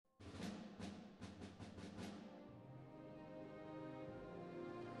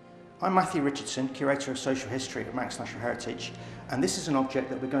I'm Matthew Richardson, Curator of Social History at Manx National Heritage, and this is an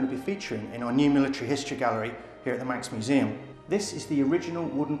object that we're going to be featuring in our new military history gallery here at the Manx Museum. This is the original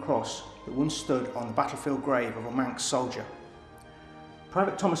wooden cross that once stood on the battlefield grave of a Manx soldier.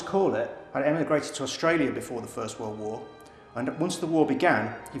 Private Thomas Corlett had emigrated to Australia before the First World War, and once the war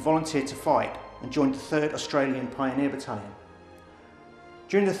began, he volunteered to fight and joined the 3rd Australian Pioneer Battalion.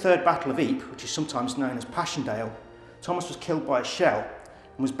 During the Third Battle of Ypres, which is sometimes known as Passchendaele, Thomas was killed by a shell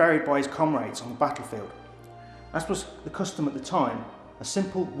and was buried by his comrades on the battlefield. As was the custom at the time, a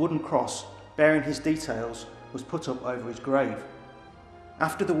simple wooden cross bearing his details was put up over his grave.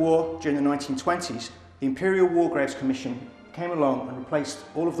 After the war, during the 1920s, the Imperial War Graves Commission came along and replaced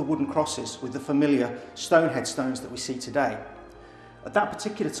all of the wooden crosses with the familiar stone headstones that we see today. At that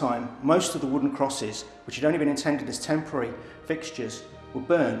particular time, most of the wooden crosses, which had only been intended as temporary fixtures, were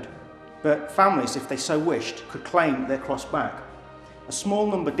burned, but families, if they so wished, could claim their cross back. A small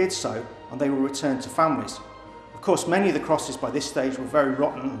number did so, and they were returned to families. Of course, many of the crosses by this stage were very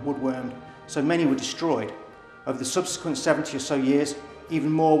rotten and woodwormed, so many were destroyed. Over the subsequent 70 or so years,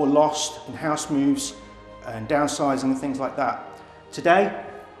 even more were lost in house moves and downsizing and things like that. Today,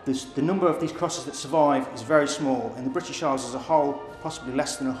 the number of these crosses that survive is very small. In the British Isles as a whole, possibly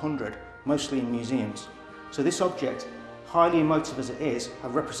less than 100, mostly in museums. So this object, highly emotive as it is,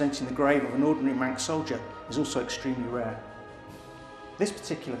 of representing the grave of an ordinary Manx soldier, is also extremely rare. This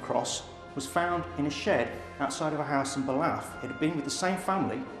particular cross was found in a shed outside of a house in Ballaugh. It had been with the same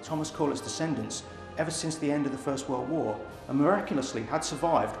family, Thomas Corlett's descendants, ever since the end of the First World War, and miraculously had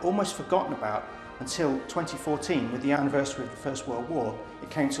survived, almost forgotten about, until 2014, with the anniversary of the First World War. It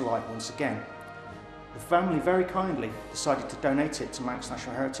came to light once again. The family very kindly decided to donate it to Manx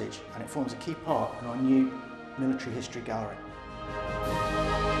National Heritage, and it forms a key part in our new military history gallery.